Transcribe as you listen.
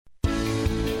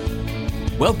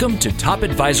Welcome to Top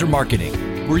Advisor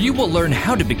Marketing, where you will learn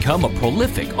how to become a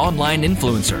prolific online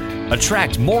influencer,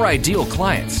 attract more ideal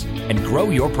clients, and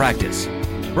grow your practice.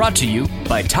 Brought to you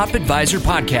by Top Advisor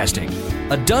Podcasting,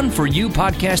 a done-for-you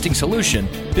podcasting solution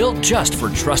built just for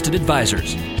trusted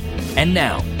advisors. And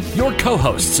now, your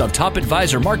co-hosts of Top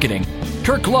Advisor Marketing,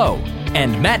 Kirk Lowe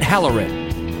and Matt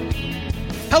Halloran.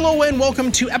 Hello and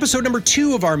welcome to episode number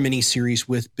 2 of our mini-series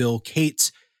with Bill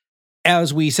Cates.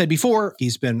 As we said before,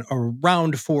 he's been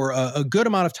around for a good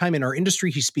amount of time in our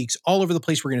industry. He speaks all over the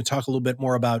place. We're going to talk a little bit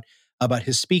more about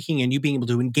his speaking and you being able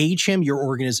to engage him, your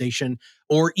organization,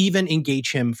 or even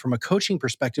engage him from a coaching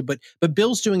perspective. But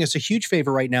Bill's doing us a huge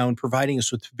favor right now in providing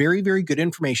us with very, very good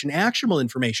information, actionable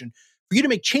information for you to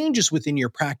make changes within your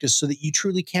practice so that you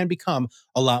truly can become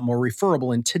a lot more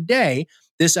referable. And today,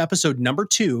 this episode number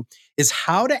 2 is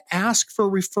how to ask for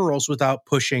referrals without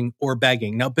pushing or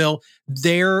begging. Now, Bill,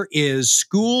 there is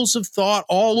schools of thought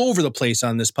all over the place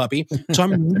on this puppy. So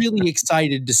I'm really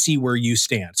excited to see where you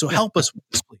stand. So help us with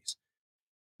this, please.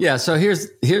 Yeah. So here's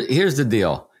the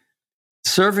deal.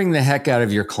 Serving the heck out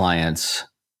of your clients,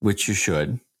 which you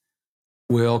should,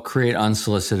 will create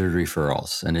unsolicited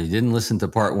referrals. And if you didn't listen to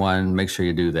part 1, make sure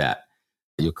you do that.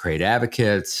 You'll create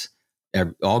advocates,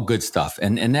 all good stuff.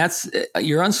 And that's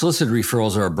your unsolicited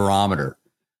referrals are a barometer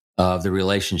of the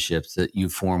relationships that you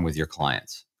form with your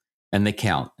clients. And they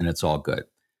count, and it's all good.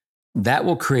 That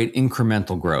will create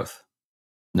incremental growth,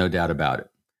 no doubt about it.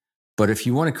 But if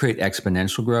you want to create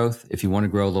exponential growth, if you want to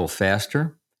grow a little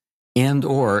faster, and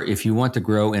or if you want to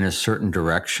grow in a certain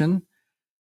direction,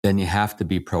 then you have to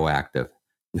be proactive.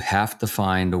 You have to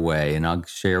find a way, and I'll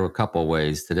share a couple of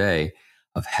ways today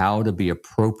of how to be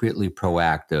appropriately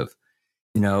proactive.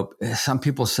 You know, some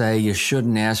people say you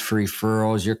shouldn't ask for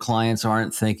referrals. Your clients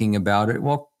aren't thinking about it.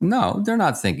 Well, no, they're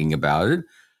not thinking about it.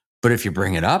 But if you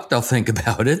bring it up, they'll think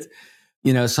about it.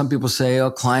 You know, some people say,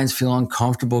 oh, clients feel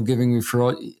uncomfortable giving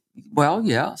referrals. Well,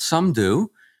 yeah, some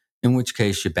do, in which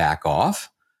case you back off.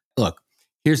 Look,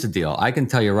 here's the deal. I can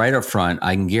tell you right up front,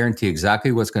 I can guarantee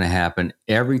exactly what's going to happen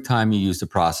every time you use the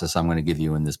process I'm going to give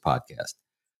you in this podcast.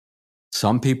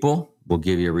 Some people will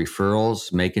give you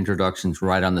referrals, make introductions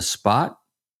right on the spot.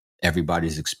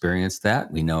 Everybody's experienced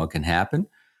that. We know it can happen.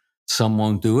 Some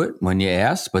won't do it when you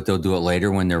ask, but they'll do it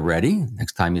later when they're ready.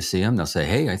 Next time you see them, they'll say,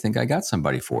 hey, I think I got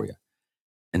somebody for you.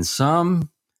 And some,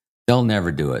 they'll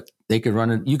never do it. You could run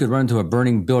into a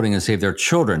burning building and save their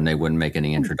children. They wouldn't make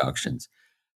any introductions.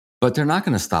 But they're not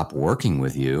going to stop working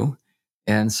with you.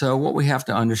 And so what we have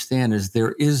to understand is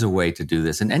there is a way to do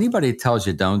this. And anybody that tells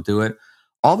you don't do it,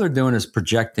 all they're doing is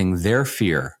projecting their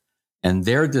fear and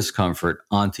their discomfort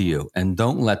onto you. And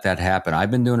don't let that happen. I've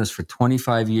been doing this for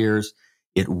 25 years.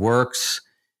 It works.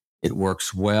 It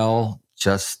works well.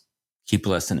 Just keep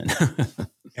listening.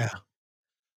 Yeah.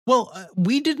 Well,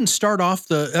 we didn't start off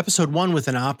the episode 1 with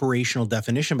an operational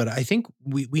definition, but I think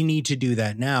we need to do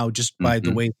that now just by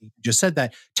the way you just said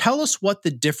that. Tell us what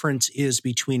the difference is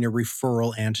between a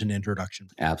referral and an introduction.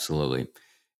 Absolutely.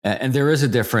 And there is a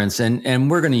difference. And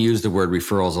we're going to use the word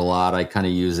referrals a lot. I kind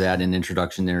of use that in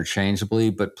introduction interchangeably.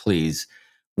 But please,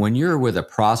 when you're with a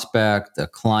prospect, a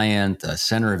client, a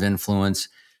center of influence,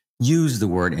 use the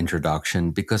word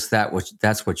introduction because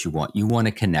that's what you want. You want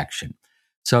a connection.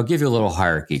 So I'll give you a little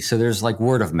hierarchy. So there's like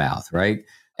word of mouth, right?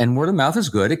 And word of mouth is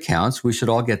good. It counts. We should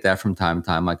all get that from time to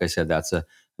time. Like I said, that's a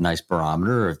nice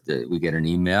barometer. If we get an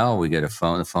email, we get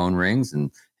the phone rings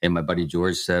and, hey, my buddy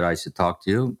George said I should talk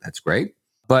to you. That's great.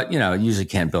 But, you know, you usually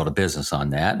can't build a business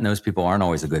on that. And those people aren't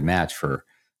always a good match for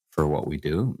what we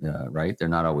do, right? They're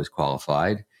not always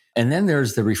qualified. And then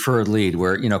there's the referred lead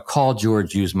where, you know, call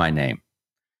George, use my name.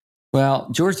 Well,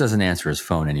 George doesn't answer his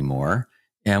phone anymore.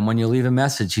 And when you leave a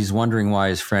message, he's wondering why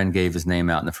his friend gave his name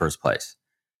out in the first place.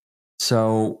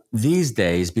 So these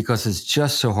days, because it's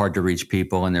just so hard to reach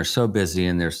people and they're so busy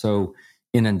and they're so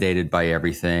inundated by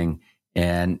everything,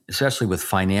 and especially with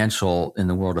financial, in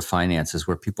the world of finances,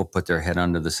 where people put their head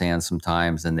under the sand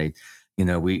sometimes and they, you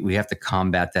know, we have to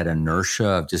combat that inertia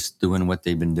of just doing what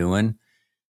they've been doing,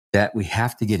 that we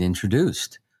have to get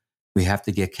introduced. We have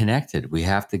to get connected. We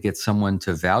have to get someone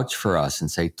to vouch for us and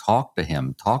say, talk to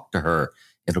him, talk to her.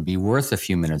 It'll be worth a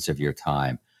few minutes of your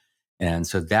time. And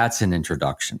so that's an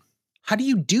introduction. How do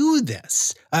you do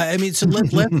this? I mean, so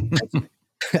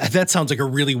that sounds like a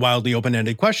really wildly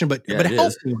open-ended question, but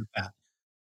help me with that.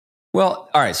 Well,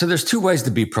 all right. So there's 2 ways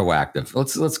to be proactive.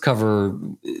 Let's cover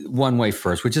one way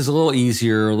first, which is a little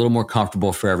easier, a little more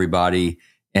comfortable for everybody,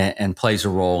 and plays a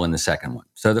role in the second one.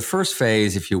 So the first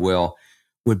phase, if you will,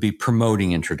 would be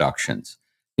promoting introductions.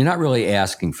 You're not really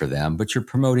asking for them, but you're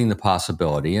promoting the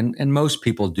possibility. And most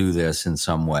people do this in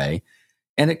some way.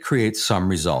 and it creates some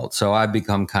results. So I've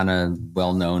become kind of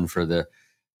well known for the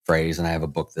phrase, and I have a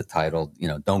book that titled,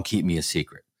 Don't Keep Me a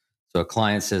Secret. So a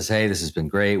client says, hey, this has been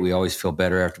great. We always feel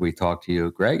better after we talk to you.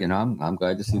 Greg, I'm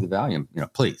glad to see the value.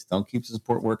 Please don't keep the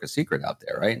support work a secret out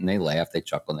there, right? And they laugh, they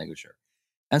chuckle, and they go, sure.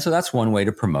 And so that's one way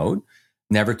to promote.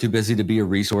 Never too busy to be a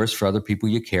resource for other people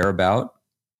you care about.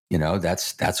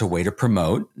 That's a way to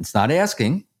promote. It's not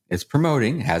asking, it's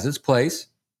promoting, it has its place.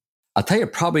 I'll tell you,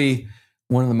 probably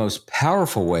one of the most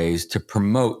powerful ways to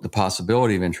promote the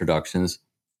possibility of introductions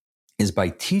is by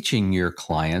teaching your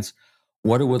clients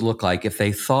what it would look like if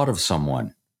they thought of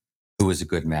someone who was a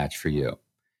good match for you.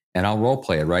 And I'll role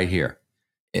play it right here.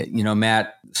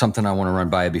 Matt, something I want to run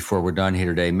by you before we're done here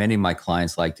today. Many of my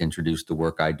clients like to introduce the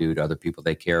work I do to other people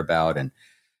they care about. And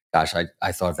gosh,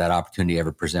 I thought if that opportunity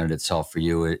ever presented itself for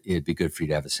you, it'd be good for you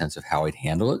to have a sense of how I'd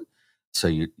handle it. So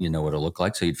you know what it'll look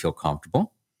like, so you'd feel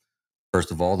comfortable. First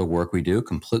of all, the work we do,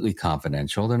 completely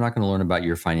confidential. They're not going to learn about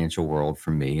your financial world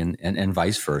from me and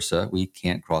vice versa. We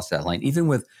can't cross that line. Even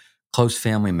with close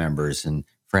family members and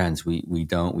friends, we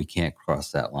can't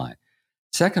cross that line.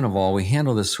 Second of all, we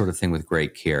handle this sort of thing with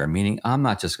great care, meaning I'm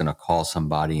not just going to call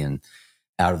somebody and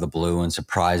out of the blue and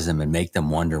surprise them and make them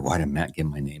wonder, why did Matt give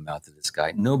my name out to this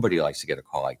guy? Nobody likes to get a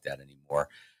call like that anymore.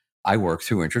 I work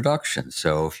through introductions.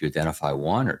 So if you identify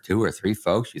one or two or three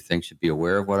folks you think should be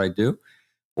aware of what I do,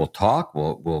 we'll talk,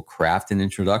 we'll craft an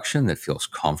introduction that feels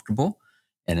comfortable,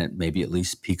 and it maybe at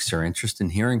least piques their interest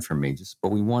in hearing from me. But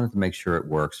we wanted to make sure it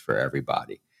works for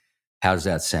everybody. How does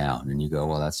that sound? And you go,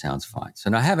 well, that sounds fine.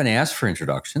 So now I haven't asked for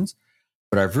introductions,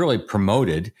 but I've really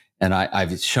promoted, and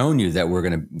I've shown you that we're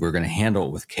gonna handle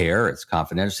it with care. It's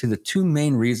confidential. See, the two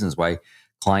main reasons why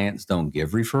clients don't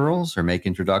give referrals or make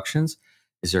introductions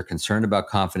is they're concerned about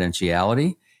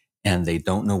confidentiality, and they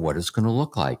don't know what it's going to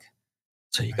look like.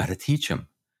 So you got to teach them.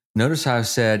 Notice how I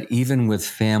said, even with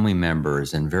family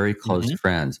members and very close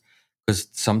friends, because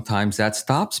sometimes that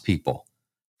stops people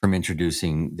from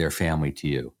introducing their family to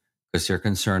you because they're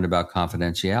concerned about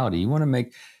confidentiality. You want to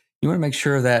make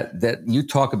sure that you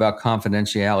talk about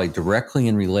confidentiality directly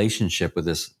in relationship with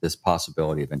this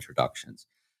possibility of introductions.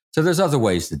 So there's other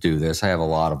ways to do this. I have a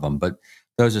lot of them, but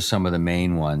those are some of the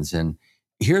main ones. And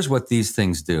here's what these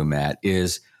things do, Matt,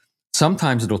 is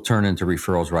sometimes it'll turn into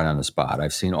referrals right on the spot.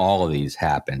 I've seen all of these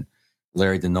happen.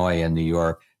 Larry DeNoia in New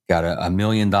York got a $1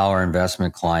 million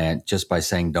investment client just by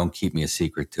saying, don't keep me a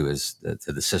secret to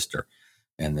the sister.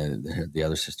 And the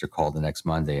other sister called the next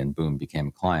Monday and boom, became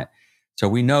a client. So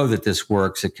we know that this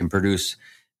works. It can produce,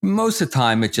 most of the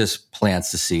time, it just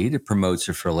plants the seed. It promotes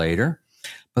it for later.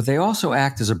 But they also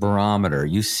act as a barometer.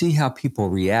 You see how people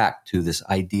react to this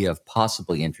idea of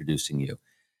possibly introducing you.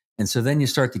 And so then you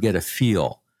start to get a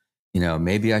feel.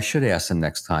 Maybe I should ask them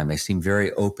next time. They seem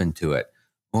very open to it.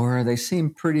 Or they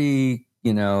seem pretty,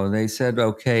 they said,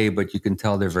 okay, but you can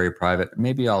tell they're very private.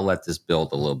 Maybe I'll let this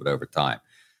build a little bit over time.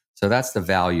 So that's the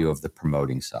value of the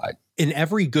promoting side. In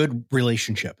every good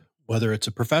relationship, whether it's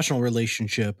a professional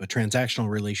relationship, a transactional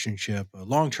relationship, a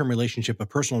long-term relationship, a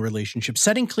personal relationship,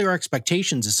 setting clear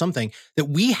expectations is something that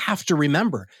we have to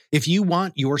remember. If you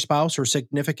want your spouse or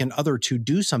significant other to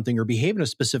do something or behave in a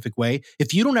specific way,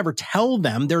 if you don't ever tell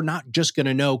them, they're not just going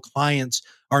to know. Clients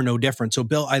are no different. So,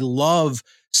 Bill, I love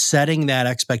setting that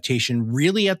expectation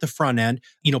really at the front end,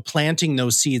 planting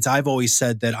those seeds. I've always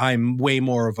said that I'm way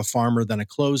more of a farmer than a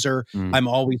closer. I'm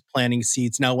always planting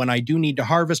seeds. Now, when I do need to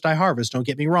harvest, I harvest. Don't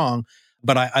get me wrong,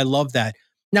 but I love that.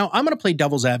 Now, I'm going to play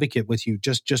devil's advocate with you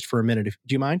just for a minute.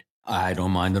 Do you mind? I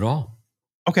don't mind at all.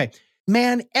 Okay.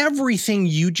 Man, everything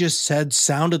you just said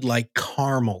sounded like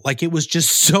caramel. Like it was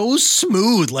just so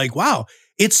smooth. Like, wow,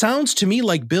 it sounds to me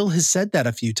like Bill has said that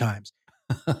a few times.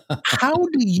 How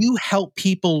do you help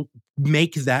people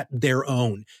make that their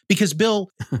own? Because Bill,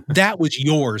 that was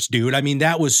yours, dude. I mean,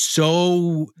 that was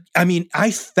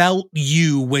I felt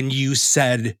you when you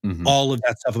said all of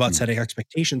that stuff about setting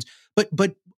expectations.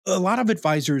 But a lot of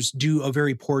advisors do a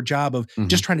very poor job of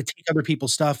just trying to take other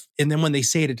people's stuff. And then when they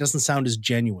say it doesn't sound as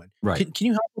genuine. Right. Can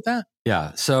you help with that?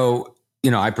 Yeah. So,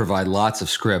 I provide lots of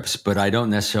scripts, but I don't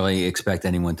necessarily expect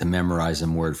anyone to memorize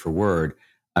them word for word.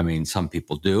 I mean, some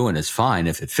people do, and it's fine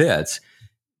if it fits.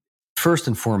 First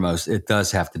and foremost, it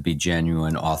does have to be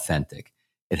genuine, authentic.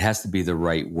 It has to be the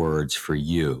right words for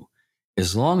you.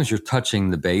 As long as you're touching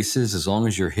the bases, as long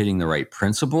as you're hitting the right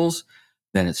principles,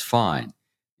 then it's fine.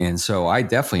 And so I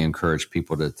definitely encourage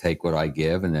people to take what I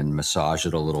give and then massage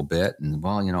it a little bit. And,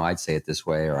 I'd say it this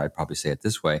way, or I'd probably say it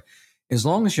this way. As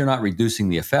long as you're not reducing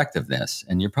the effectiveness,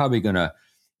 and you're probably going to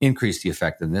increase the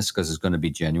effectiveness because it's going to be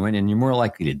genuine and you're more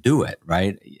likely to do it,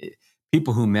 right?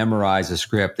 People who memorize a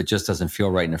script that just doesn't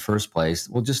feel right in the first place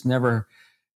will just never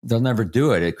they'll never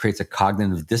do it. It creates a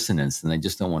cognitive dissonance and they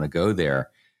just don't want to go there.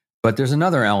 But there's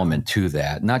another element to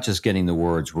that, not just getting the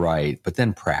words right, but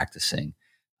then practicing.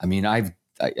 I mean, I've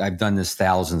done this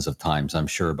thousands of times, I'm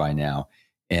sure by now.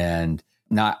 And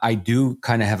now I do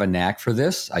kind of have a knack for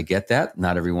this. I get that.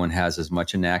 Not everyone has as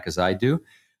much a knack as I do,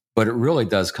 but it really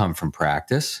does come from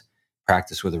practice.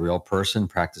 Practice with a real person,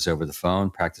 practice over the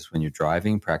phone, practice when you're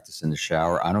driving, practice in the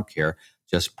shower. I don't care.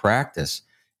 Just practice.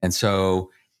 And so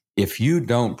if you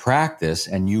don't practice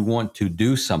and you want to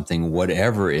do something,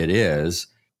 whatever it is,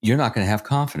 you're not going to have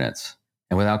confidence.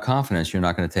 And without confidence, you're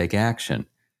not going to take action,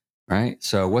 right?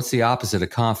 So what's the opposite of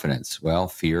confidence? Well,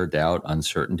 fear, doubt,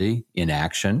 uncertainty,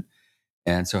 inaction.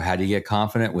 And so how do you get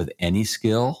confident with any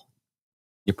skill?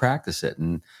 You practice it.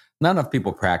 And not enough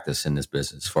people practice in this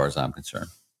business, as far as I'm concerned.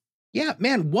 Yeah,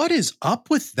 man, what is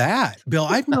up with that, Bill?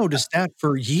 I've noticed that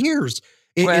for years.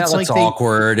 It's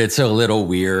awkward. It's a little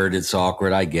weird. It's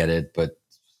awkward. I get it, but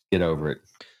get over it.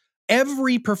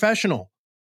 Every professional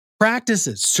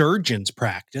practices. Surgeons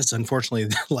practice.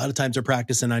 Unfortunately, a lot of times they're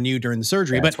practicing on you during the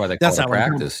surgery. That's why they call it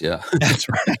practice. Yeah, that's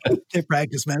right. They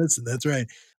practice medicine. That's right.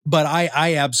 But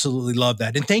I absolutely love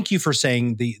that, and thank you for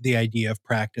saying the idea of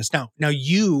practice. Now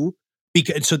you,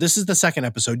 because so this is the second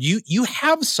episode. You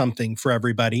have something for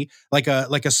everybody, like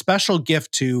a special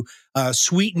gift to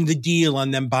sweeten the deal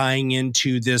on them buying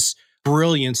into this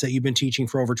brilliance that you've been teaching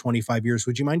for over 25 years.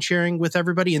 Would you mind sharing with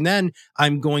everybody? And then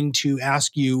I'm going to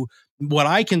ask you what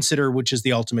I consider, which is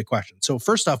the ultimate question. So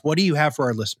first off, what do you have for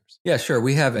our listeners? Yeah, sure.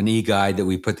 We have an e-guide that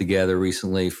we put together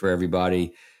recently for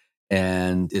everybody.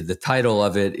 And the title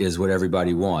of it is What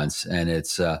Everybody Wants. And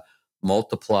it's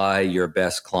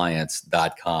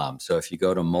multiplyourbestclients.com. So if you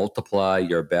go to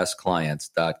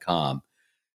multiplyourbestclients.com,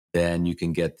 then you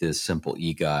can get this simple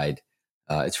e-guide.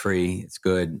 It's free. It's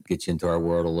good. Get you into our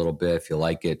world a little bit. If you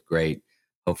like it, great.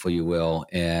 Hopefully you will.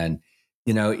 And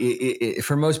you know,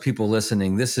 for most people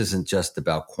listening, this isn't just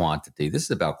about quantity. This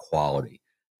is about quality.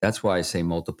 That's why I say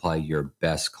multiply your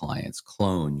best clients,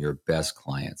 clone your best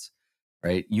clients,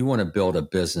 right? You want to build a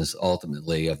business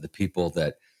ultimately of the people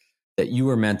that you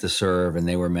were meant to serve and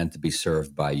they were meant to be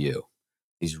served by you,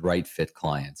 these right fit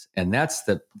clients. And that's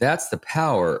the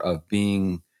power of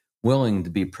being willing to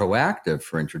be proactive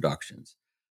for introductions.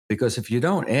 Because if you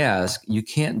don't ask, you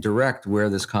can't direct where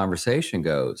this conversation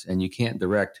goes, and you can't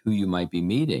direct who you might be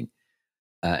meeting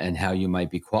and how you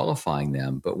might be qualifying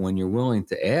them. But when you're willing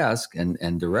to ask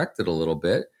and direct it a little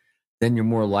bit, then you're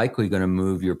more likely going to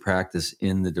move your practice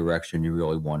in the direction you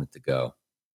really want it to go.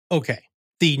 Okay.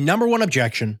 The number one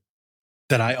objection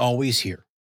that I always hear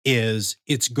is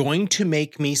it's going to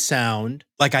make me sound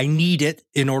like I need it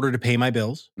in order to pay my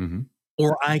bills. Mm-hmm.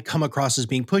 Or I come across as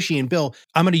being pushy. And Bill,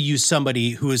 I'm going to use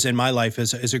somebody who is in my life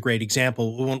as a great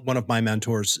example. One of my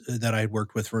mentors that I had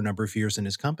worked with for a number of years in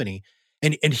his company,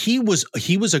 and he was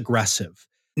aggressive.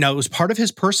 Now, it was part of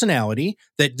his personality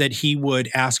that he would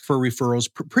ask for referrals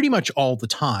pretty much all the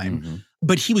time. Mm-hmm.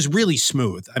 But he was really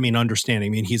smooth. I mean,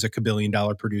 understanding. I mean, he's a $1 billion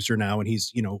producer now, and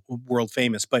he's world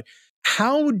famous. But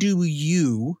how do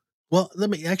you? Well,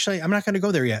 I'm not going to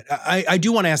go there yet. I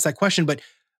do want to ask that question, but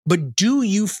do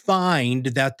you find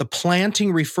that the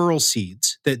planting referral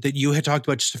seeds that you had talked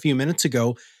about just a few minutes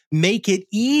ago make it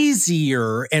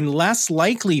easier and less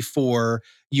likely for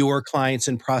your clients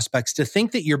and prospects to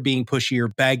think that you're being pushy or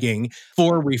begging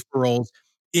for referrals?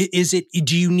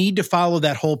 Do you need to follow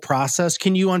that whole process?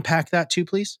 Can you unpack that too,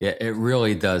 please? Yeah, it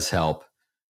really does help.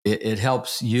 It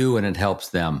helps you and it helps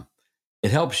them. It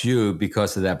helps you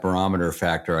because of that barometer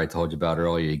factor I told you about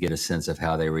earlier. You get a sense of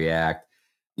how they react.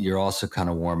 You're also kind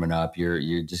of warming up.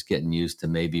 You're just getting used to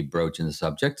maybe broaching the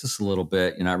subject just a little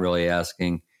bit. You're not really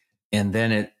asking. And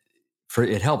then it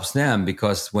helps them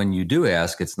because when you do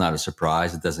ask, it's not a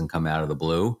surprise. It doesn't come out of the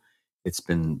blue. It's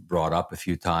been brought up a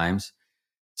few times.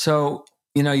 So,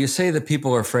 you say that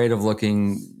people are afraid of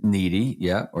looking needy,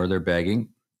 yeah, or they're begging.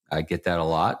 I get that a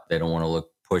lot. They don't want to look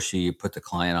pushy. You put the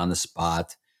client on the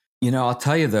spot. I'll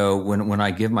tell you though, when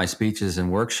I give my speeches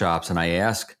and workshops and I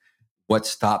ask what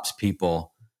stops people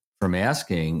from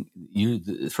asking,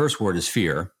 the first word is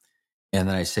fear. And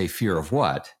then I say, fear of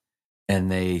what?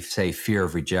 And they say fear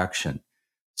of rejection.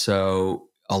 So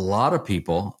a lot of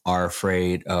people are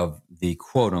afraid of the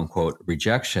quote unquote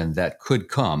rejection that could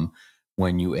come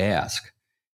when you ask.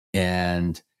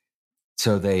 And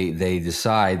so they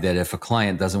decide that if a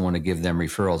client doesn't want to give them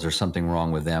referrals, there's something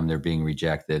wrong with them. They're being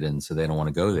rejected. And so they don't want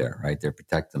to go there, right? They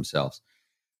protect themselves.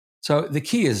 So the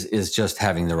key is just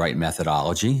having the right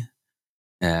methodology.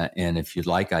 And if you'd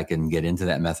like, I can get into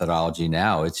that methodology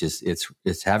now. It's just,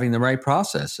 it's having the right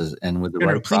processes, and with the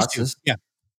right process,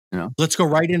 Let's go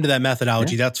right into that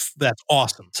methodology. Yeah. That's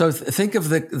awesome. So think of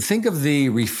the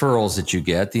referrals that you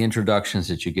get, the introductions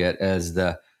that you get, as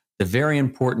the very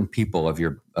important people of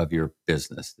your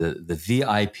business, the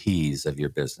VIPs of your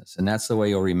business, and that's the way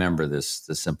you'll remember this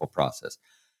simple process.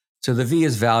 So the V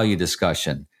is value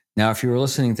discussion. Now, if you were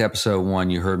listening to episode 1,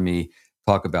 you heard me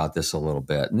talk about this a little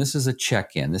bit, and this is a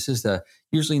check-in. This is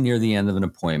usually near the end of an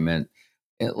appointment.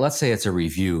 Let's say it's a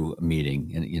review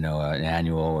meeting, and an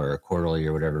annual or a quarterly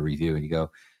or whatever review, and you go,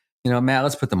 Matt,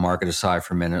 let's put the market aside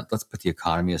for a minute. Let's put the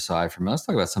economy aside for a minute. Let's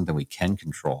talk about something we can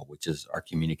control, which is our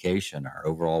communication, our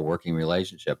overall working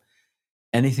relationship.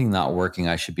 Anything not working,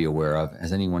 I should be aware of.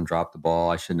 Has anyone dropped the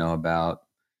ball I should know about?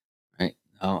 Right?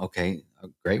 Oh, okay,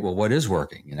 great. Well, what is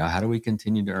working? How do we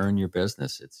continue to earn your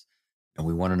business?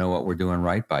 We want to know what we're doing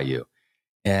right by you.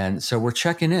 And so we're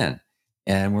checking in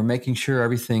and we're making sure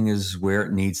everything is where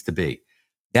it needs to be.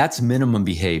 That's minimum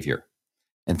behavior.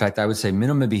 In fact, I would say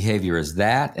minimum behavior is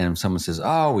that. And if someone says,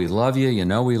 oh, we love you,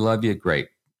 we love you, great.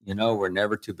 We're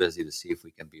never too busy to see if we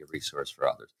can be a resource for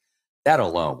others. That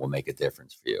alone will make a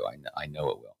difference for you. I know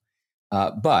it will.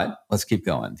 But let's keep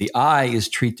going. The I is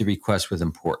treat the request with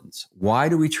importance. Why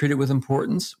do we treat it with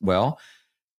importance? Well,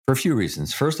 for a few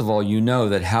reasons. First of all,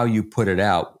 that how you put it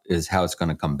out is how it's going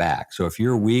to come back. So if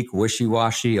you're weak,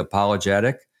 wishy-washy,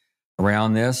 apologetic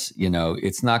around this,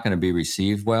 it's not going to be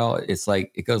received well.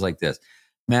 It goes like this.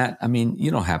 Matt,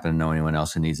 you don't happen to know anyone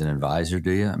else who needs an advisor,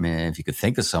 do you? If you could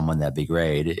think of someone, that'd be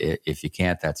great. If you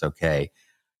can't, that's okay.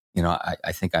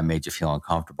 I think I made you feel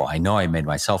uncomfortable. I know I made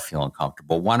myself feel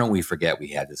uncomfortable. Why don't we forget we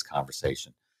had this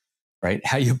conversation, right?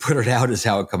 How you put it out is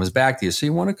how it comes back to you. So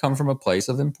you want to come from a place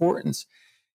of importance.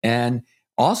 And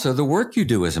also the work you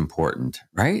do is important,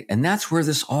 right? And that's where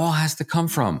this all has to come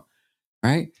from,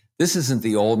 right? This isn't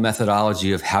the old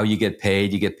methodology of how you get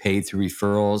paid. You get paid through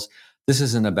referrals. This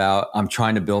isn't about, I'm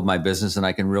trying to build my business and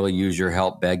I can really use your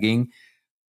help begging.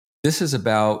 This is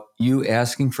about you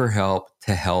asking for help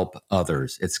to help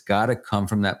others. It's got to come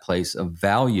from that place of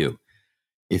value.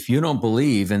 If you don't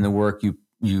believe in the work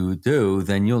you do,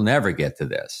 then you'll never get to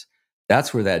this.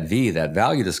 That's where that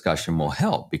value discussion will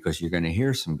help, because you're going to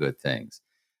hear some good things.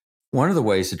 One of the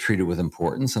ways to treat it with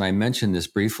importance, and I mentioned this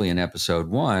briefly in episode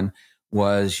 1,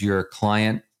 was your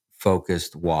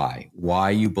client-focused why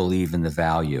you believe in the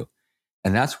value.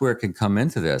 And that's where it can come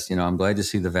into this. I'm glad to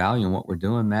see the value in what we're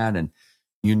doing, Matt. And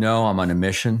I'm on a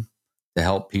mission to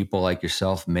help people like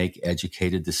yourself make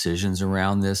educated decisions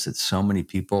around this. It's so many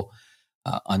people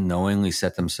unknowingly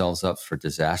set themselves up for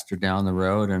disaster down the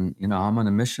road. And, I'm on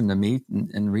a mission to meet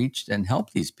and reach and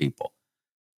help these people.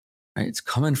 Right? It's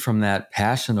coming from that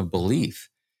passion of belief.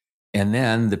 And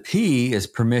then the P is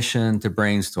permission to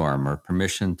brainstorm or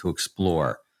permission to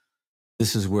explore.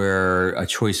 This is where a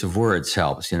choice of words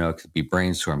helps. It could be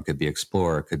brainstorm, could be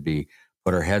explore, it could be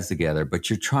put our heads together, but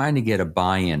you're trying to get a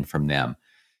buy-in from them.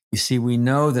 You see, we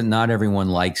know that not everyone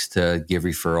likes to give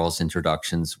referrals,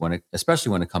 introductions,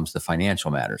 especially when it comes to financial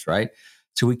matters, right?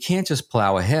 So we can't just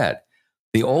plow ahead.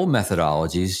 The old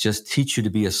methodologies just teach you to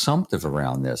be assumptive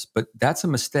around this, but that's a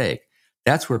mistake.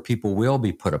 That's where people will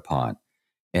be put upon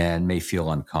and may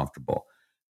feel uncomfortable.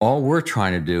 All we're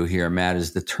trying to do here, Matt,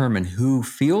 is determine who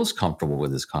feels comfortable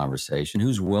with this conversation,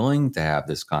 who's willing to have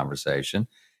this conversation,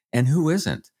 and who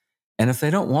isn't. And if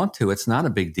they don't want to, it's not a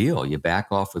big deal. You back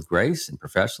off with grace and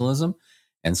professionalism,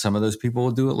 and some of those people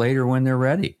will do it later when they're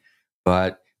ready.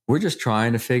 But we're just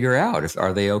trying to figure out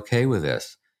are they okay with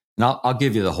this? And I'll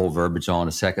give you the whole verbiage all in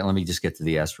a second. Let me just get to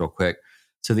the S real quick.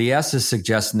 So the S is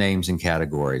suggest names and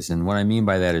categories. And what I mean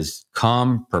by that is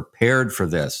come prepared for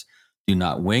this. Do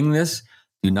not wing this.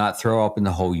 Do not throw up in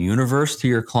the whole universe to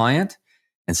your client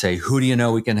and say, who do you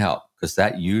know we can help? Because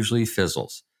that usually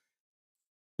fizzles.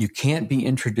 You can't be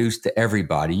introduced to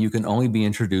everybody. You can only be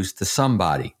introduced to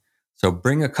somebody. So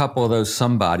bring a couple of those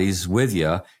somebodies with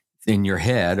you in your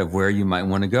head of where you might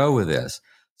want to go with this.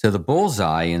 So the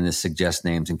bullseye in this suggest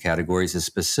names and categories is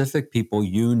specific people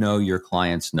your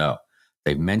clients know.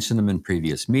 They've mentioned them in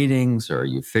previous meetings, or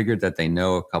you figured that they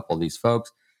know a couple of these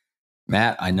folks.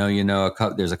 Matt, I know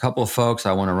there's a couple of folks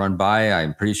I want to run by.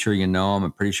 I'm pretty sure you know them.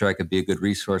 I'm pretty sure I could be a good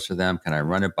resource for them. Can I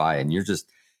run it by? And you're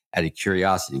just out of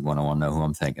curiosity, want to know who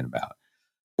I'm thinking about.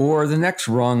 Or the next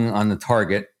rung on the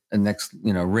target, the next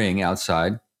ring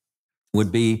outside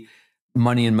would be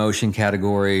money in motion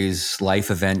categories, life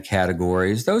event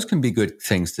categories. Those can be good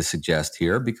things to suggest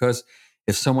here, because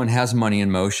if someone has money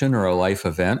in motion or a life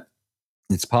event,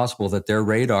 it's possible that their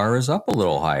radar is up a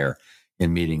little higher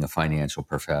in meeting a financial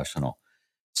professional.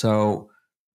 So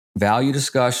value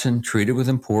discussion, treated with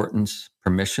importance,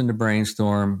 permission to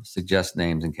brainstorm, suggest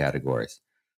names and categories.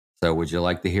 So would you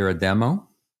like to hear a demo?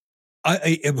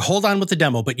 Hold on with the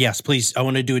demo, but yes, please. I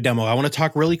want to do a demo. I want to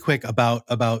talk really quick about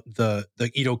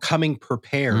the coming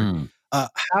prepared. Mm.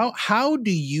 How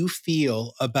do you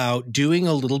feel about doing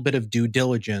a little bit of due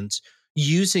diligence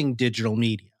using digital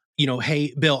media?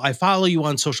 Hey, Bill, I follow you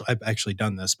on social. I've actually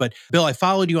done this, but Bill, I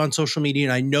followed you on social media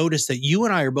and I noticed that you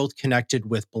and I are both connected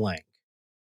with blank.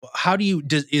 How do you,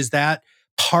 is that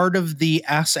part of the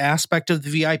aspect of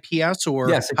the VIPS, or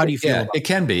Yes, how do you feel about it?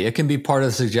 Can be. It can be part of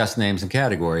the suggest names and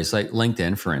categories. Like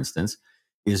LinkedIn, for instance,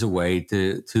 is a way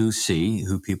to see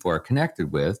who people are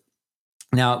connected with.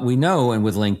 Now, we know, and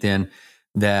with LinkedIn,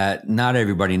 that not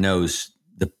everybody knows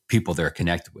the people they're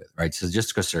connected with, right? So just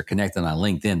because they're connected on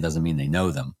LinkedIn doesn't mean they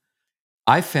know them.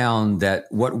 I found that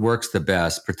what works the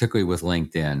best, particularly with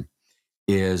LinkedIn,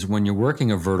 is when you're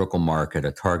working a vertical market,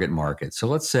 a target market. So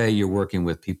let's say you're working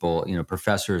with people,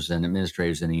 professors and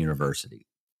administrators in a university,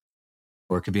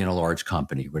 or it could be in a large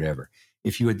company, whatever.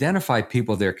 If you identify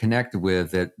people they're connected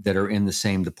with that are in the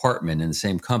same department, in the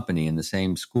same company, in the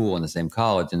same school, in the same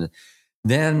college,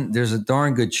 then there's a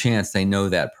darn good chance they know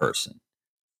that person.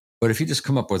 But if you just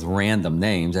come up with random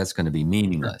names, that's going to be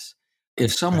meaningless.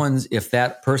 If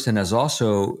that person has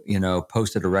also,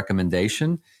 posted a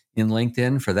recommendation in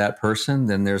LinkedIn for that person,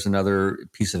 then there's another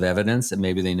piece of evidence that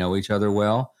maybe they know each other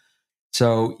well.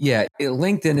 So yeah,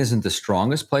 LinkedIn isn't the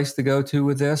strongest place to go to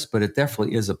with this, but it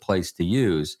definitely is a place to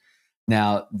use.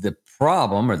 Now, the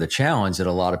problem or the challenge that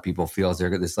a lot of people feel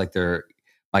is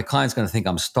my client's going to think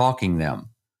I'm stalking them.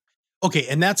 Okay,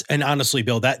 and honestly,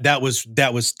 Bill, that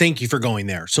was thank you for going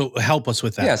there. So help us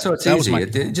with that. Yeah, so it's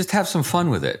easy. Just have some fun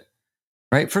with it,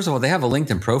 right? First of all, they have a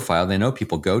LinkedIn profile. They know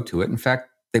people go to it. In fact,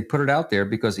 they put it out there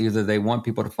because either they want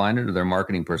people to find it or their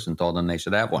marketing person told them they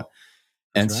should have one.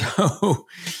 That's right. So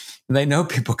they know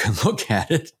people can look at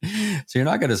it. So you're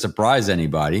not going to surprise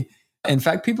anybody. In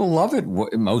fact, people love it.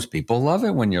 Most people love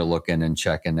it when you're looking and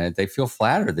checking it. They feel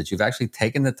flattered that you've actually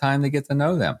taken the time to get to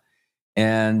know them.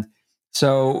 And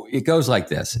so it goes like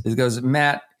this. It goes,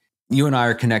 Matt, you and I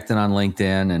are connected on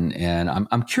LinkedIn, and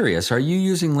I'm curious, are you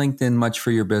using LinkedIn much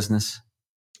for your business?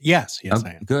 Yes, I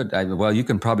am. Good. Well, you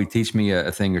can probably teach me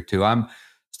a thing or two. I'm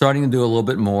starting to do a little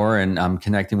bit more, and I'm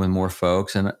connecting with more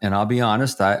folks. And I'll be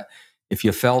honest, if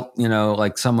you felt,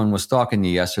 like someone was stalking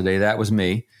you yesterday, that was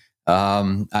me.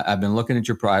 I've been looking at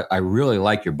your I really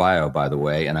like your bio, by the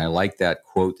way, and I like that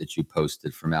quote that you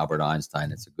posted from Albert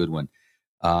Einstein. It's a good one.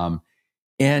 And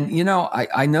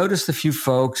I noticed a few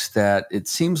folks that it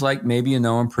seems like maybe you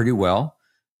know them pretty well.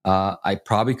 I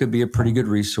probably could be a pretty good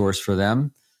resource for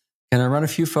them. Can I run a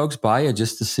few folks by you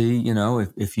just to see,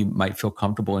 if you might feel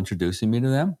comfortable introducing me to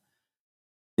them?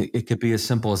 It could be as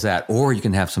simple as that. Or you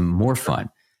can have some more fun.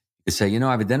 You say,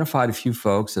 I've identified a few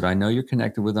folks that I know you're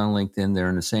connected with on LinkedIn. They're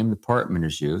in the same department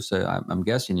as you. So I'm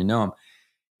guessing you know them.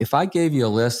 If I gave you a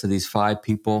list of these 5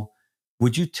 people,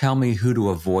 would you tell me who to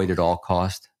avoid at all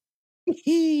cost? Right?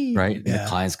 Yeah. And the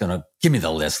client's going to give me the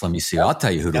list. Let me see. I'll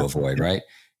tell you who to avoid. Right.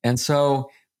 And so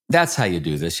that's how you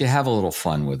do this. You have a little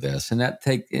fun with this, and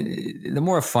the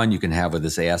more fun you can have with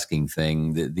this asking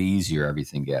thing, the easier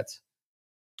everything gets.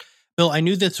 Bill, I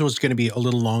knew this was going to be a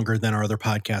little longer than our other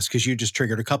podcast because you just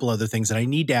triggered a couple other things that I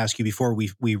need to ask you before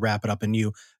we wrap it up, and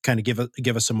you kind of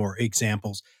give us some more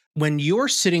examples. When you're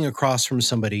sitting across from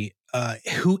somebody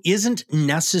who isn't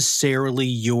necessarily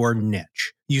your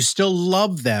niche, you still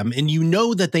love them, and you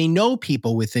know that they know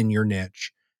people within your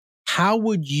niche. How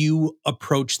would you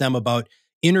approach them about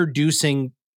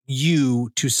introducing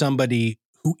you to somebody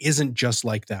who isn't just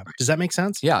like them? Does that make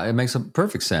sense? Yeah, it makes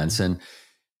perfect sense. And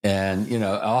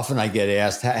often I get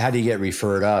asked, how do you get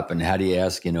referred up? And how do you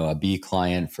ask, a B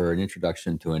client for an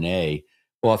introduction to an A?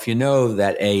 Well, if you know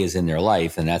that A is in their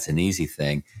life, and that's an easy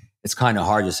thing, it's kind of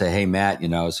hard to say, hey, Matt,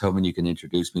 I was hoping you can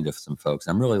introduce me to some folks.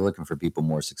 I'm really looking for people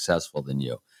more successful than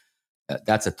you.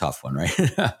 That's a tough one,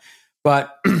 right?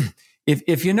 But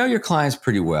if you know your clients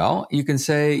pretty well, you can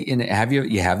say, you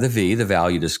have the V, the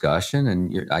value discussion,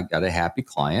 and I got a happy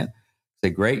client. Say,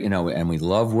 great, and we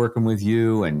love working with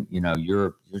you, and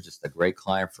you're just a great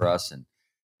client for us, and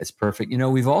it's perfect.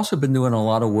 We've also been doing a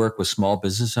lot of work with small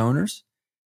business owners,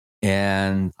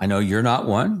 and I know you're not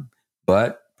one,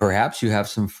 but perhaps you have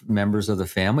some members of the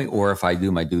family, or if I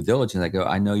do my due diligence,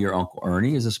 I know your Uncle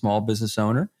Ernie is a small business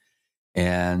owner.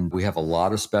 And we have a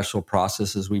lot of special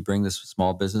processes we bring to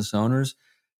small business owners.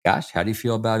 Gosh, how do you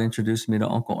feel about introducing me to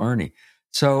Uncle Ernie?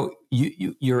 So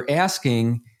you're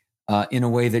asking in a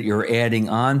way that you're adding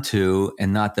on to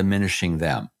and not diminishing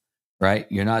them, right?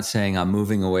 You're not saying I'm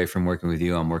moving away from working with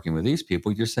you, I'm working with these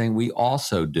people. You're saying we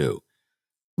also do.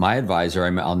 My advisor,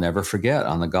 I'll never forget,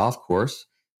 on the golf course,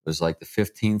 it was like the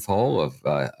 15th hole of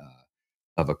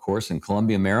a course in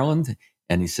Columbia, Maryland.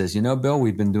 And he says, Bill,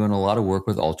 we've been doing a lot of work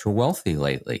with ultra wealthy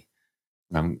lately.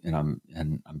 And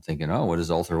I'm thinking, oh, what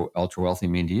does ultra wealthy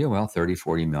mean to you? Well, 30,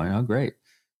 40 million. Oh, great.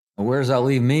 Well, where does that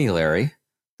leave me, Larry?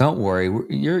 Don't worry.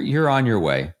 You're on your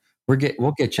way. We'll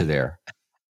get you there.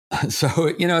 So,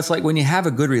 it's like when you have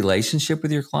a good relationship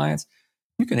with your clients,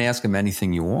 you can ask them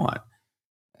anything you want.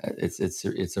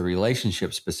 It's a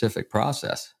relationship specific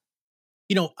process.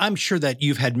 I'm sure that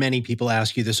you've had many people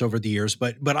ask you this over the years,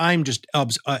 but I'm just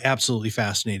absolutely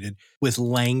fascinated with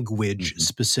language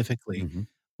specifically.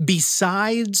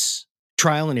 Besides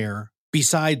trial and error,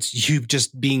 besides you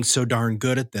just being so darn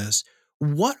good at this,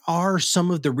 what are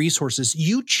some of the resources?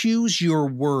 You choose your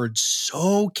words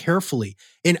so carefully.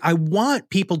 And I want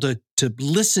people to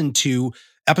listen to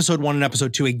episode 1 and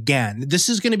episode 2 again. This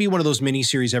is going to be one of those mini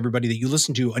series, everybody, that you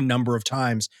listen to a number of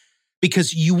times,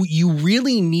 because you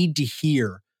really need to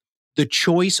hear the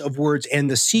choice of words and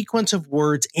the sequence of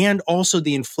words and also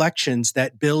the inflections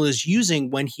that Bill is using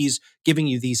when he's giving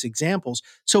you these examples.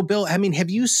 So, Bill, I mean, have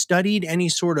you studied any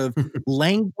sort of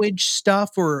language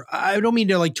stuff? Or I don't mean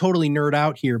to like totally nerd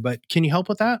out here, but can you help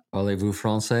with that? Parlez-vous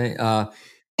français?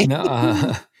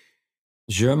 No,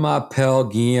 je m'appelle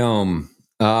Guillaume.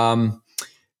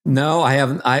 No, I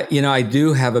haven't. I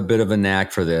do have a bit of a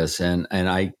knack for this, and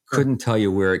I couldn't tell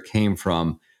you where it came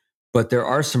from, but there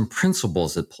are some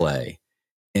principles at play,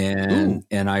 and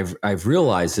I've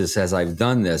realized this as I've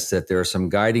done this, that there are some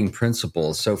guiding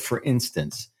principles. So, for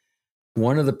instance,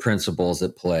 one of the principles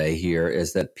at play here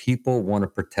is that people want to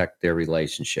protect their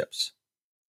relationships,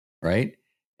 right?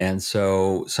 And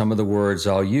so, some of the words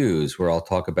I'll use where I'll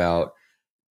talk about,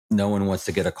 no one wants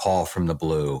to get a call from the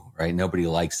blue, right? Nobody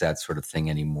likes that sort of thing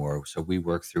anymore. So we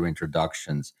work through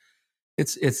introductions.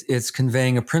 It's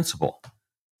conveying a principle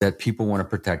that people want to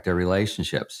protect their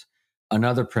relationships.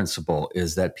 Another principle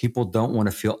is that people don't want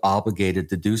to feel obligated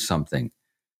to do something,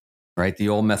 right? The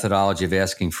old methodology of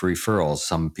asking for referrals.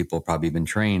 Some people have probably been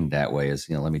trained that way is,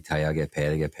 let me tell you, I get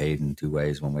paid in 2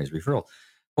 ways. One way is referral.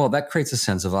 Well, that creates a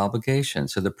sense of obligation.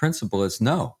 So the principle is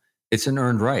no, it's an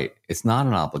earned right. It's not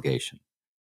an obligation.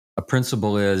 A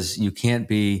principle is you can't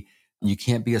be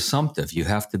assumptive. You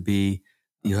have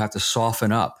to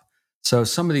soften up. So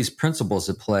some of these principles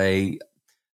at play,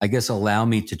 I guess, allow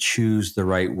me to choose the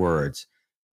right words.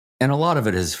 And a lot of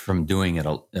it is from doing it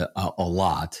a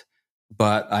lot,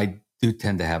 but I do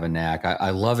tend to have a knack. I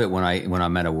love it when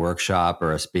I'm at a workshop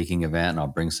or a speaking event and I'll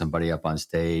bring somebody up on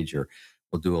stage, or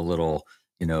we'll do a little,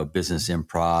 business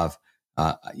improv.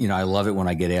 I love it when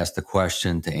I get asked a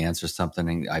question to answer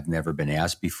something I've never been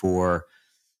asked before.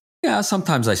 Yeah,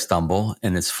 sometimes I stumble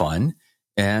and it's fun.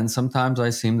 And sometimes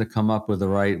I seem to come up with the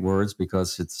right words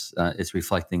because it's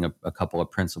reflecting a couple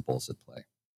of principles at play.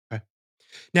 Okay.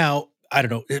 Now, I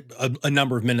don't know, a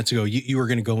number of minutes ago, you were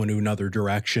going to go into another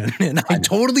direction and I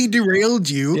totally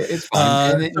derailed you. Yeah, it's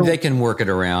fine. And they can work it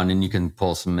around and you can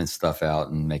pull some stuff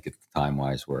out and make it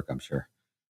time-wise work, I'm sure.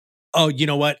 Oh, you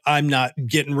know what? I'm not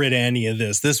getting rid of any of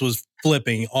this. This was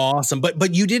flipping awesome.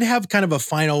 But you did have kind of a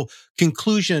final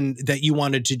conclusion that you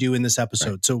wanted to do in this episode.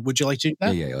 Right. So would you like to do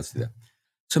that? Yeah, let's do that.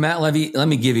 So Matt, let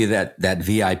me give you that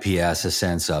VIPS, a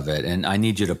sense of it. And I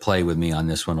need you to play with me on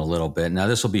this one a little bit. Now,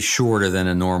 this will be shorter than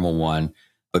a normal one,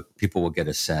 but people will get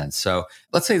a sense. So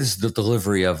let's say this is the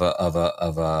delivery of a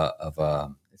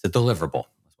it's a deliverable.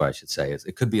 That's what I should say.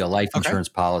 It could be a life insurance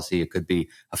policy. It could be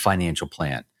a financial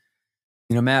plan.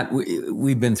 Matt,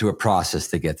 we've been through a process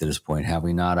to get to this point, have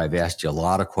we not? I've asked you a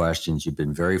lot of questions. You've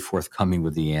been very forthcoming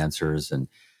with the answers, and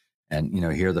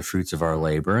here are the fruits of our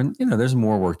labor. And there's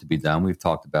more work to be done. We've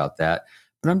talked about that,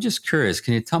 but I'm just curious.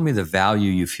 Can you tell me the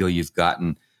value you feel you've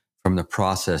gotten from the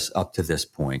process up to this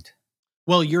point?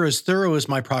 Well, you're as thorough as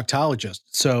my proctologist,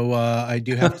 so I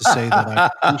do have to say that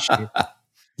I appreciate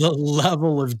the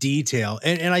level of detail.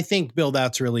 And I think, Bill,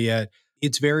 that's really it.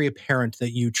 It's very apparent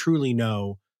that you truly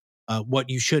know what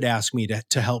you should ask me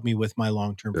to help me with my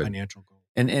long-term financial goal.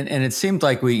 And it seemed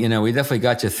like we definitely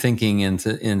got you thinking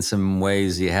in some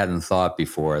ways you hadn't thought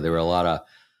before. There were a lot of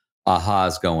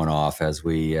ahas going off as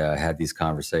we had these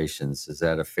conversations. Is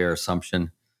that a fair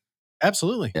assumption?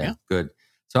 Absolutely. Yeah. Good.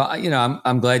 So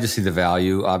I'm glad to see the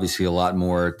value. Obviously, a lot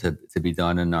more to be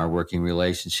done in our working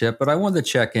relationship, but I wanted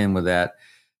to check in with that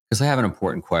because I have an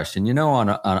important question. I'm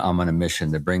on a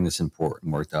mission to bring this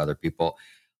important work to other people.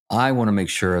 I want to make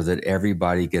sure that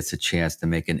everybody gets a chance to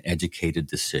make an educated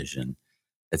decision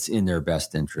that's in their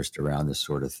best interest around this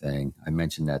sort of thing. I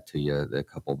mentioned that to you a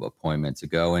couple of appointments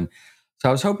ago. And so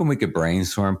I was hoping we could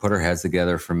brainstorm, put our heads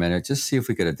together for a minute, just see if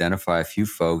we could identify a few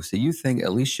folks that you think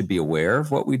at least should be aware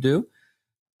of what we do.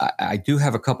 I do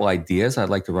have a couple ideas I'd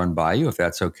like to run by you, if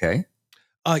that's okay.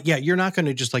 Yeah, you're not going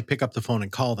to just like pick up the phone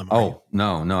and call them. Oh,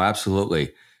 no,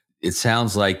 absolutely. It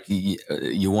sounds like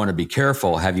you want to be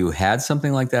careful. Have you had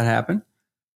something like that happen?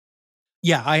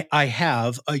 Yeah, I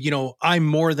have. I'm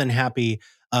more than happy,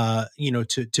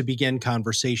 to begin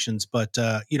conversations. But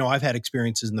I've had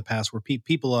experiences in the past where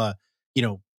people,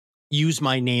 use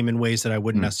my name in ways that I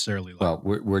wouldn't necessarily like. Well,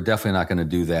 we're definitely not going to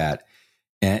do that.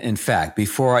 And in fact,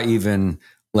 before I even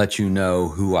let you know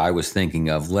who I was thinking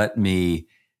of, let me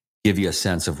give you a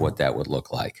sense of what that would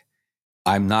look like.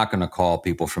 I'm not going to call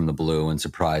people from the blue and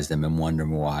surprise them and wonder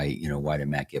why did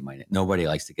Matt get my name? Nobody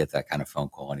likes to get that kind of phone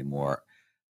call anymore.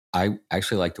 I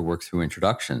actually like to work through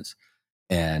introductions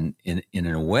and in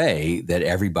a way that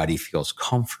everybody feels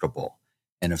comfortable.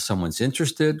 And if someone's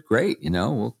interested, great,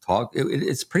 we'll talk.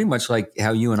 It's pretty much like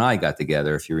how you and I got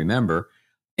together, if you remember.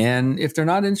 And if they're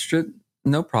not interested,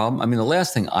 no problem. I mean, the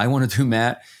last thing I want to do,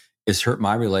 Matt, is hurt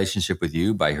my relationship with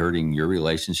you by hurting your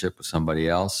relationship with somebody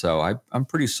else. So I'm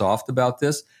pretty soft about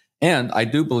this. And I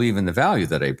do believe in the value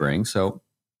that I bring. So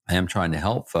I am trying to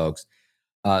help folks.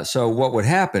 So what would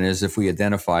happen is if we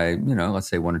identify, let's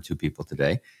say one or two people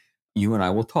today, you and I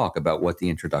will talk about what the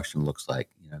introduction looks like.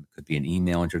 It could be an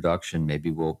email introduction.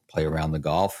 Maybe we'll play around the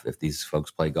golf if these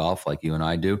folks play golf like you and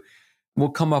I do. We'll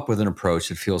come up with an approach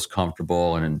that feels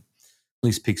comfortable and at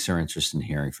least piques their interest in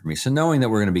hearing from me. So knowing that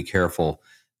we're going to be careful,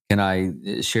 can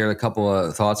I share a couple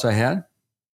of thoughts I had?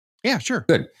 Yeah, sure.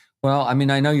 Good. Well, I mean,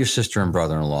 I know your sister and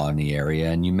brother-in-law in the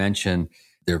area, and you mentioned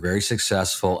they're very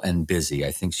successful and busy.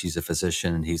 I think she's a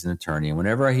physician and he's an attorney. And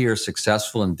whenever I hear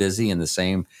successful and busy in the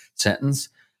same sentence,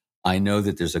 I know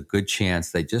that there's a good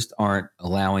chance they just aren't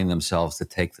allowing themselves to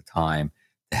take the time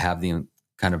to have the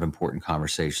kind of important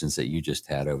conversations that you just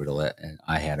had and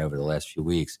I had over the last few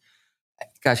weeks.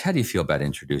 Gosh, how do you feel about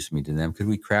introducing me to them? Could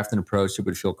we craft an approach that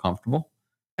would feel comfortable?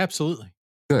 Absolutely.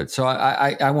 Good. So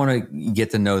I want to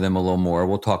get to know them a little more.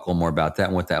 We'll talk a little more about that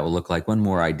and what that would look like. One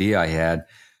more idea I had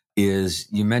is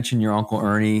you mentioned your Uncle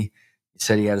Ernie. You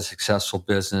said he had a successful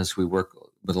business. We work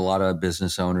with a lot of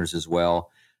business owners as well.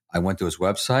 I went to his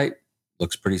website.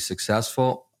 Looks pretty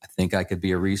successful. I think I could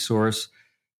be a resource.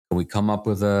 Can we come up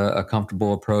with a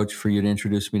comfortable approach for you to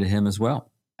introduce me to him as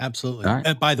well? Absolutely. All right.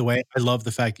 And by the way, I love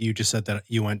the fact that you just said that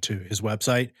you went to his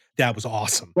website. That was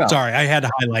awesome. Well, Sorry, I had to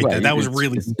highlight that. That was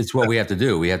really. It's what we have to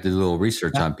do. We have to do a little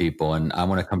research on people, and I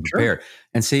want to come prepared.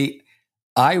 And see,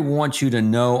 I want you to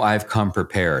know I've come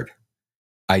prepared.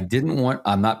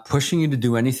 I'm not pushing you to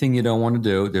do anything you don't want to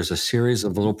do. There's a series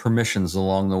of little permissions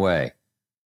along the way,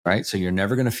 right? So you're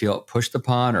never going to feel pushed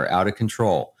upon or out of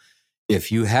control.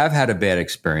 If you have had a bad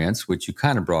experience, which you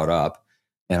kind of brought up,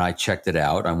 and I checked it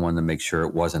out, I wanted to make sure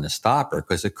it wasn't a stopper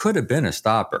because it could have been a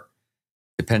stopper,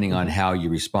 depending on how you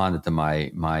responded to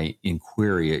my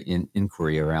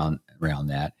inquiry around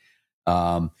that.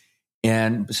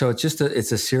 And so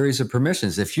it's a series of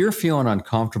permissions. If you're feeling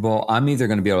uncomfortable, I'm either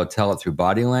going to be able to tell it through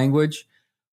body language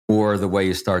or the way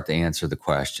you start to answer the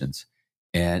questions.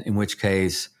 And in which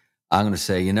case, I'm going to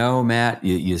say, Matt,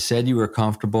 you said you were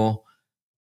comfortable,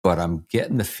 but I'm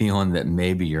getting the feeling that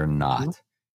maybe you're not.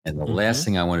 And the last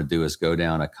thing I want to do is go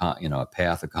down a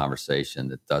path of conversation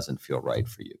that doesn't feel right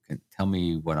for you. Can tell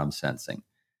me what I'm sensing.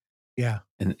 Yeah.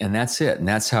 And that's it. And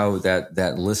that's how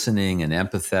that listening and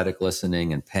empathetic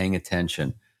listening and paying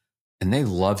attention, and they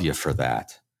love you for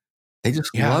that. They just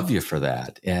love you for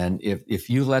that. And if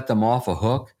you let them off the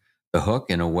hook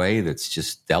in a way that's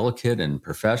just delicate and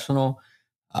professional,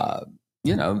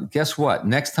 guess what?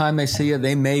 Next time they see you,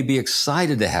 they may be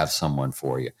excited to have someone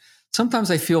for you.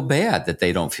 Sometimes I feel bad that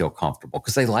they don't feel comfortable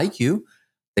because they like you.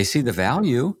 They see the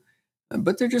value,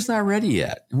 but they're just not ready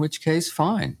yet, in which case,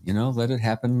 fine, let it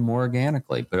happen more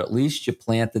organically. But at least you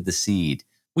planted the seed.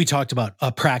 We talked about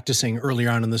practicing earlier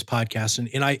on in this podcast.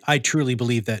 And I truly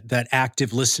believe that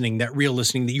active listening, that real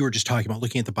listening that you were just talking about,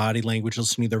 looking at the body language,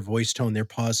 listening to their voice tone, their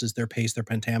pauses, their pace, their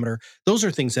pentameter, those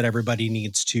are things that everybody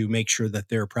needs to make sure that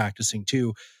they're practicing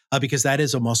too, because that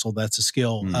is a muscle, that's a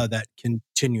skill that can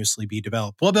continuously be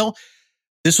developed. Well, Bill,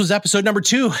 this was episode number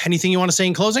 2. Anything you want to say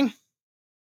in closing?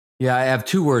 Yeah, I have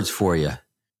 2 words for you: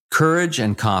 courage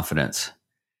and confidence.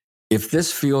 If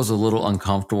this feels a little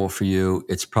uncomfortable for you,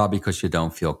 it's probably because you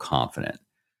don't feel confident.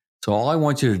 So all I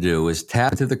want you to do is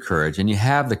tap into the courage, and you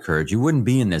have the courage. You wouldn't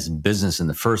be in this business in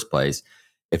the first place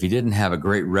if you didn't have a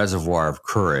great reservoir of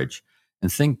courage.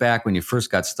 And think back when you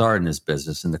first got started in this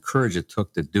business and the courage it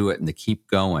took to do it and to keep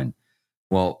going.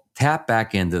 Well, tap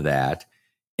back into that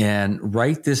and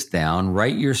write this down,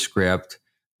 write your script,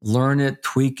 learn it,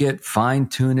 tweak it, fine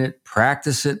tune it,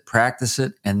 practice it,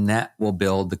 and that will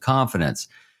build the confidence.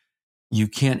 you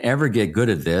can't ever get good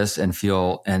at this and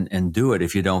feel and do it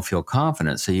if you don't feel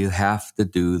confident. So you have to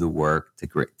do the work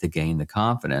to gain the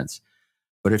confidence.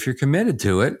 But if you're committed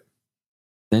to it,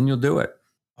 then you'll do it.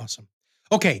 Awesome.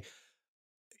 Okay.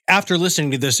 After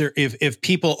listening to this, if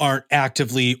people aren't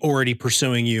actively already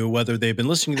pursuing you, whether they've been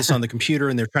listening to this on the computer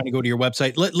and they're trying to go to your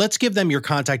website, let's give them your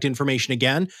contact information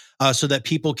again, so that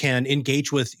people can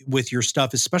engage with your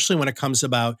stuff, especially when it comes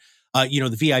about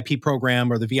the VIP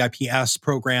program or the VIPS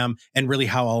program, and really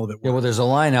how all of it works. Yeah, well, there's a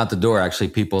line out the door, actually,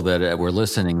 people that were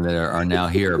listening that are now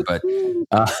here. But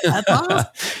That's awesome.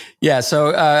 yeah,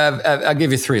 so I'll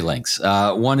give you 3 links.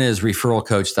 One is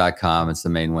referralcoach.com. It's the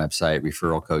main website,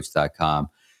 referralcoach.com.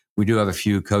 We do have a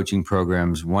few coaching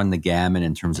programs, run the gamut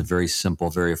in terms of very simple,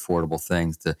 very affordable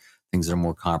things to things that are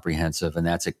more comprehensive. And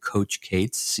that's at Coach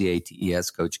Cates,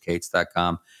 CATES,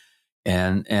 CoachCates.com.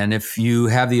 And if you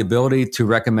have the ability to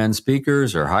recommend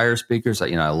speakers or hire speakers, I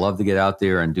love to get out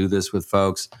there and do this with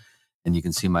folks. And you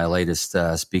can see my latest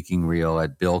speaking reel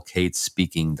at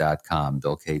BillCatesSpeaking.com,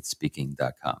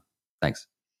 BillCatesSpeaking.com. Thanks.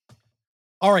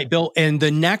 All right, Bill. And the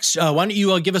next, why don't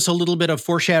you give us a little bit of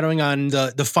foreshadowing on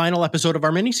the final episode of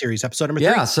our mini-series, episode number 3?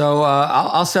 Yeah, so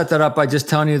I'll set that up by just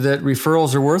telling you that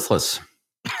referrals are worthless.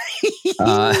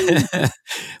 Well,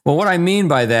 what I mean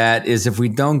by that is if we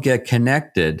don't get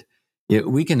connected,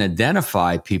 we can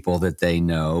identify people that they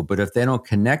know, but if they don't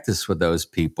connect us with those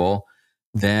people,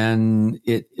 then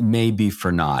it may be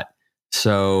for naught.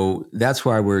 So that's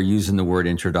why we're using the word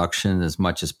introduction as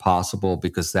much as possible,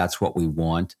 because that's what we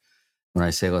want. When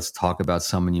I say, let's talk about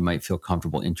someone you might feel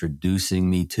comfortable introducing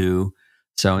me to.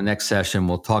 So next session,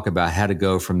 we'll talk about how to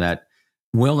go from that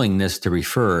willingness to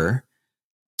refer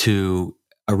to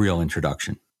a real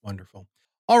introduction. Wonderful.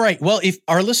 All right. Well, if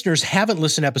our listeners haven't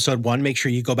listened to episode 1, make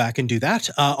sure you go back and do that.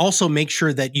 Also, make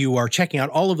sure that you are checking out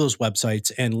all of those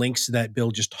websites and links that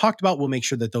Bill just talked about. We'll make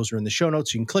sure that those are in the show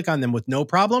notes. You can click on them with no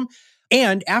problem.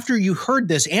 And after you heard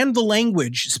this and the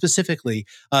language specifically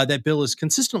that Bill is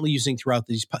consistently using throughout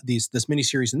this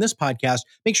miniseries and this podcast,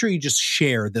 make sure you just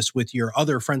share this with your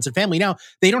other friends and family. Now,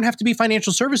 they don't have to be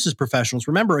financial services professionals.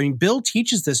 Remember, Bill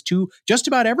teaches this to just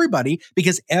about everybody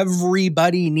because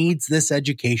everybody needs this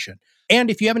education. And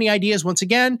if you have any ideas, once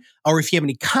again, or if you have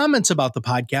any comments about the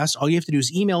podcast, all you have to do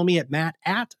is email me at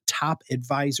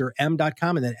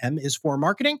matt@topadvisorm.com, and then M is for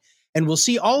marketing. And we'll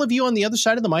see all of you on the other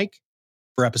side of the mic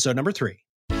for episode number 3.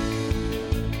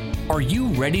 Are you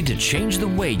ready to change the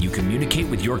way you communicate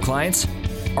with your clients?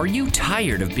 Are you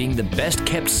tired of being the best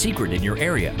kept secret in your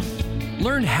area?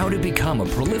 Learn how to become a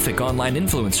prolific online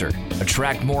influencer,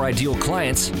 attract more ideal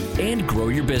clients, and grow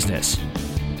your business.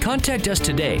 Contact us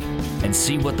today and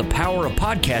see what the power of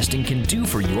podcasting can do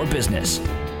for your business.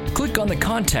 Click on the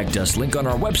Contact Us link on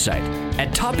our website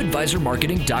at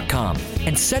topadvisormarketing.com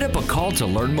and set up a call to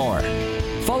learn more.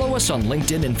 Follow us on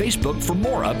LinkedIn and Facebook for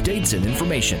more updates and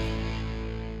information.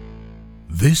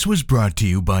 This was brought to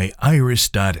you by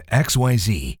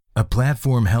Iris.xyz, a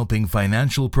platform helping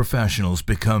financial professionals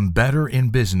become better in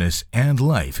business and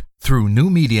life through new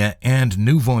media and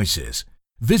new voices.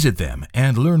 Visit them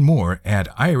and learn more at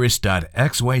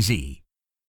iris.xyz.